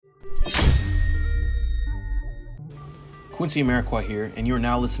Quincy Amarikwa here, and you are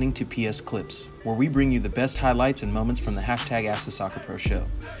now listening to PS Clips, where we bring you the best highlights and moments from the hashtag Ask the Soccer Pro show.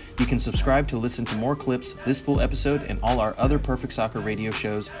 You can subscribe to listen to more clips, this full episode, and all our other Perfect Soccer radio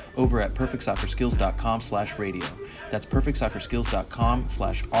shows over at perfectsoccerskills.com/radio. That's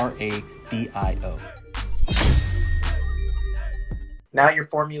perfectsoccerskills.com/RADIO. Now you're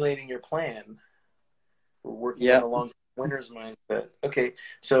formulating your plan. We're working on a long winner's mindset. Okay,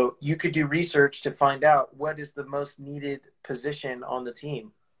 so you could do research to find out what is the most needed position on the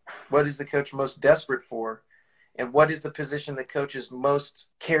team. What is the coach most desperate for? And what is the position the coach is most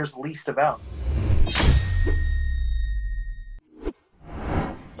cares least about?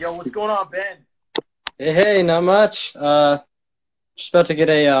 Yo, what's going on, Ben? Hey, not much. Just about to get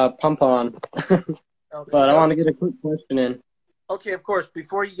a pump on. But I want to get a quick question in. Okay, of course.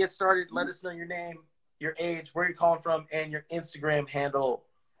 Before you get started, let us know your name, your age, where you're calling from, and your Instagram handle.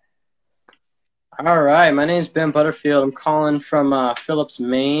 All right, my name's Ben Butterfield. I'm calling from Phillips,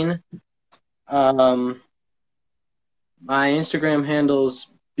 Maine. My Instagram handle's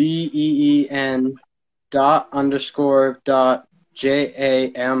BEEN._.JAMMIN.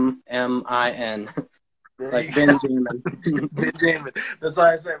 Like Benjamin. Benjamin. That's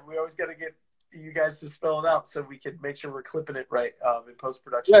why I said we always got to get you guys to spell it out so we can make sure we're clipping it right in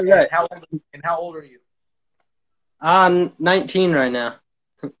post-production. Yeah, right. And how old are you? I'm 19 right now.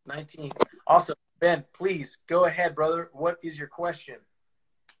 19. Awesome. Ben, please go ahead, brother. What is your question?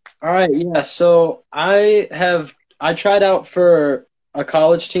 All right, yeah. So I tried out for a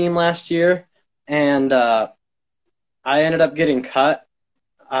college team last year, and I ended up getting cut.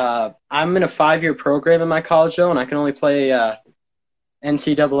 I'm in a 5-year program in my college, though, and I can only play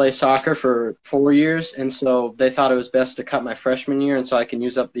NCAA soccer for 4 years, and so they thought it was best to cut my freshman year, and so I can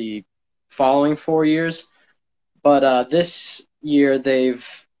use up the following 4 years. But this year they've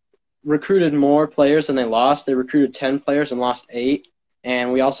recruited more players than they lost. They recruited 10 players and lost 8,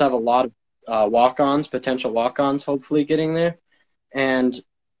 and we also have a lot of walk-ons, potential walk-ons, hopefully getting there. And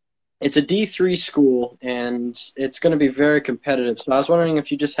it's a D3 school, and it's going to be very competitive. So I was wondering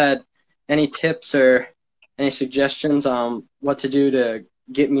if you just had any tips or any suggestions on what to do to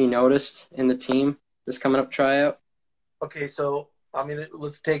get me noticed in the team this coming up tryout? Okay, so I mean,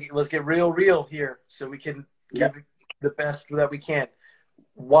 let's get real here, so we can give the best that we can.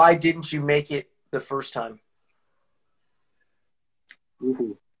 Why didn't you make it the first time?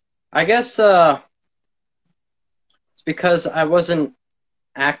 Ooh. I guess it's because I wasn't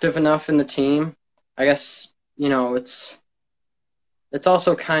active enough in the team. I guess, it's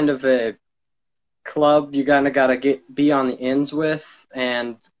also kind of a club you kind of got to be on the ends with.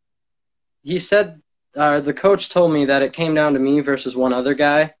 And he said, the coach told me that it came down to me versus one other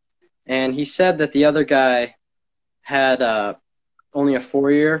guy. And he said that the other guy had only a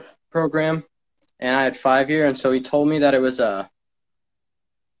 4-year program, and I had 5-year. And so he told me that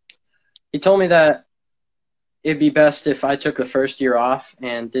it'd be best if I took the first year off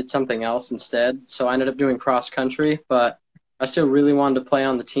and did something else instead. So I ended up doing cross country, but I still really wanted to play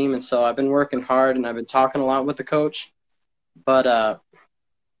on the team, and so I've been working hard, and I've been talking a lot with the coach. But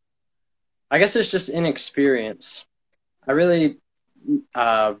I guess it's just inexperience.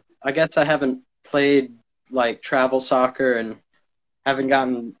 I guess I haven't played like travel soccer and haven't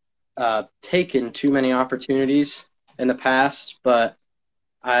gotten taken too many opportunities in the past, but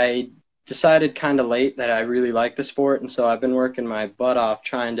I decided kind of late that I really like the sport, and so I've been working my butt off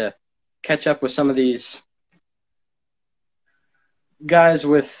trying to catch up with some of these guys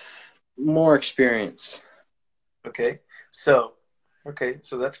with more experience. Okay, so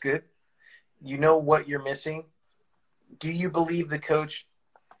that's good. You know what you're missing. Do you believe the coach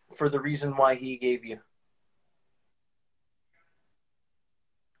for the reason why he gave you?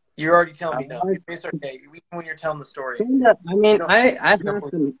 You're already telling me no. It's okay. Even when you're telling the story. I mean, I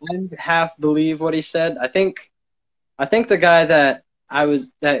half believe what he said. I think the guy that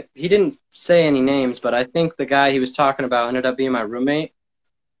he didn't say any names, but I think the guy he was talking about ended up being my roommate.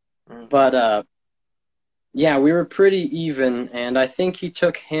 Mm. But yeah, we were pretty even, and I think he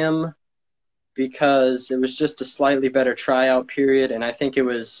took him because it was just a slightly better tryout period, and I think it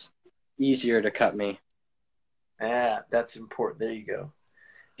was easier to cut me. Yeah, that's important. There you go.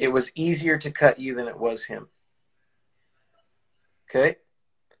 It was easier to cut you than it was him. Okay?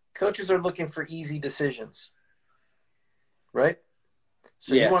 Coaches are looking for easy decisions, right?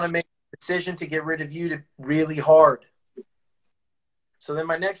 So Yes. You want to make a decision to get rid of you to really hard. So then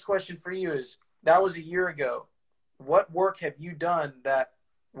my next question for you is, that was a year ago. What work have you done that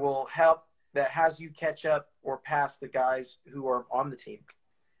will help, that has you catch up or pass the guys who are on the team?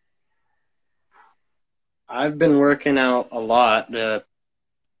 I've been working out a lot.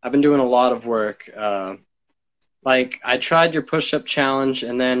 I've been doing a lot of work. like I tried your push-up challenge,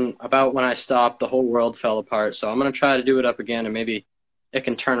 and then about when I stopped, the whole world fell apart. So I'm gonna try to do it up again, and maybe it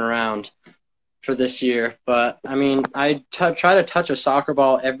can turn around for this year. But I mean, I try to touch a soccer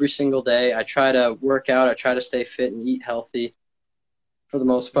ball every single day. I try to work out. I try to stay fit and eat healthy for the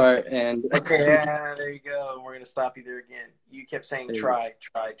most part. And Okay, yeah, there you go. We're gonna stop you there again. You kept saying try.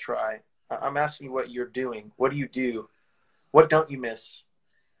 I'm asking you what you're doing. What do you do? What don't you miss?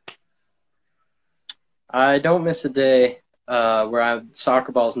 I don't miss a day where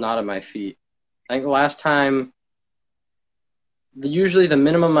soccer ball's not at my feet. I think the last time, usually the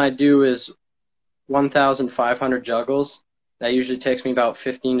minimum I do is 1,500 juggles. That usually takes me about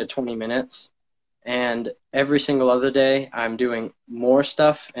 15 to 20 minutes. And every single other day, I'm doing more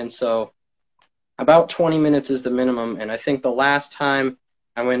stuff. And so about 20 minutes is the minimum. And I think the last time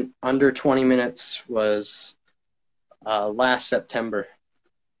I went under 20 minutes was last September.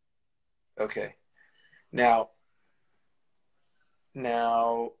 Okay. Now,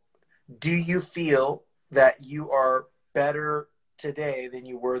 do you feel that you are better today than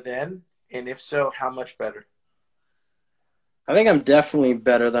you were then? And if so, how much better? I think I'm definitely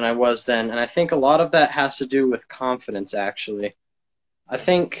better than I was then. And I think a lot of that has to do with confidence, actually. I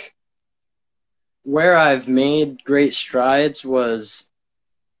think where I've made great strides was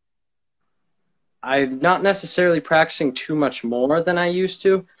I'm not necessarily practicing too much more than I used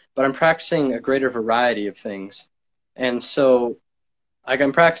to, but I'm practicing a greater variety of things. And so like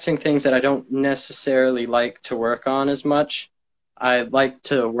I'm practicing things that I don't necessarily like to work on as much. I like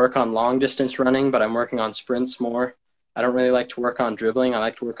to work on long distance running, but I'm working on sprints more. I don't really like to work on dribbling. I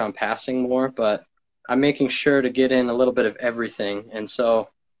like to work on passing more, but I'm making sure to get in a little bit of everything. And so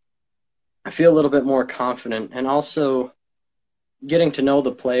I feel a little bit more confident, and also getting to know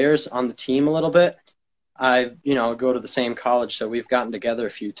the players on the team a little bit. I go to the same college, so we've gotten together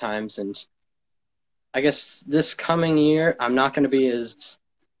a few times, and I guess this coming year I'm not going to be as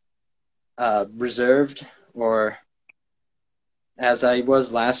reserved or as I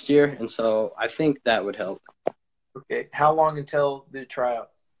was last year, and so I think that would help. Okay. How long until the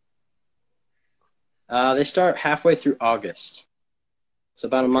tryout? They start halfway through August. It's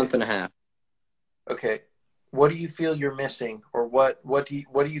about a month and a half. Okay. What do you feel you're missing, or what do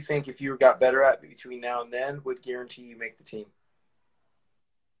you think if you got better at between now and then would guarantee you make the team?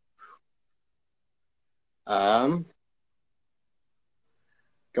 Going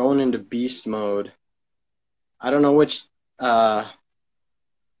into beast mode. I don't know which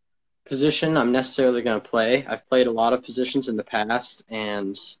position I'm necessarily going to play. I've played a lot of positions in the past,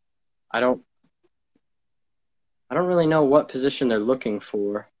 and I don't really know what position they're looking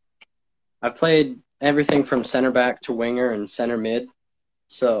for. I've played everything from center back to winger and center mid.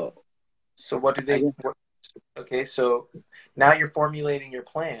 So what do they? Okay, so now you're formulating your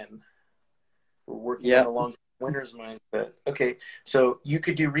plan. We're working on a long winner's mindset. Okay, so you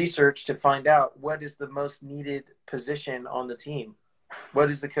could do research to find out what is the most needed position on the team. What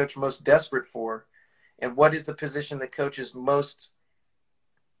is the coach most desperate for? And what is the position the coach is most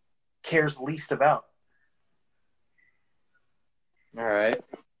cares least about? All right.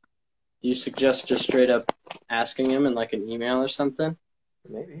 Do you suggest just straight up asking him in like an email or something?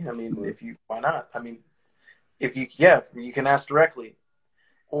 Maybe. I mean, why not? I mean, you can ask directly.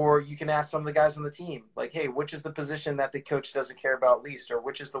 Or you can ask some of the guys on the team, like, hey, which is the position that the coach doesn't care about least, or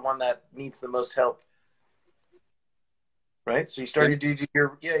which is the one that needs the most help? Right? So you started to do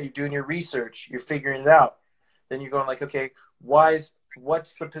you're doing your research, you're figuring it out. Then you're going like, okay, what's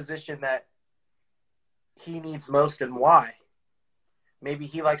the position that he needs most and why? Maybe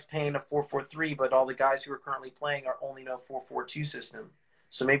he likes playing a 4-4-3, but all the guys who are currently playing only know 4-4-2 system.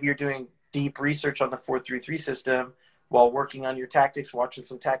 So maybe you're doing deep research on the 4-3-3 system while working on your tactics, watching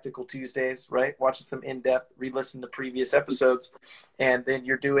some Tactical Tuesdays, right? Watching some in-depth, re-listen to previous episodes. And then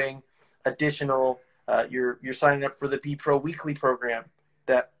you're doing additional, you're signing up for the Be Pro Weekly program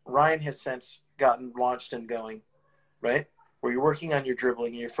that Ryan has since gotten launched and going, right? Where you're working on your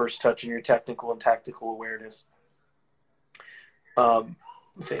dribbling and your first touch and your technical and tactical awareness. A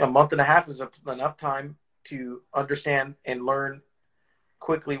month and a half is enough time to understand and learn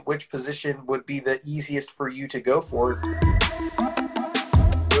quickly which position would be the easiest for you to go for.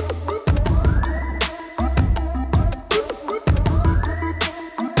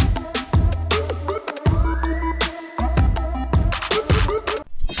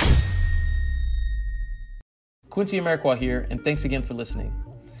 Quincy Amarikwa here, and thanks again for listening.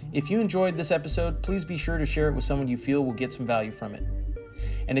 If you enjoyed this episode, please be sure to share it with someone you feel will get some value from it.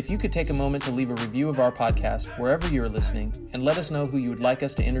 And if you could take a moment to leave a review of our podcast wherever you're listening and let us know who you would like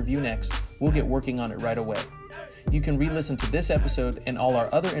us to interview next, we'll get working on it right away. You can re-listen to this episode and all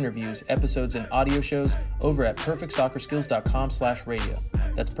our other interviews, episodes, and audio shows over at perfectsoccerskills.com/radio.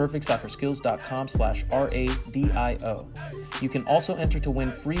 That's perfectsoccerskills.com/radio. You can also enter to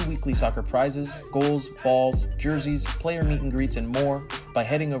win free weekly soccer prizes, goals, balls, jerseys, player meet and greets, and more by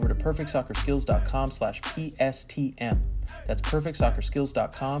heading over to perfectsoccerskills.com/PSTM. That's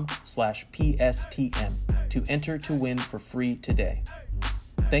perfectsoccerskills.com/PSTM to enter to win for free today.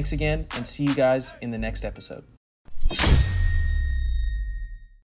 Thanks again, and see you guys in the next episode.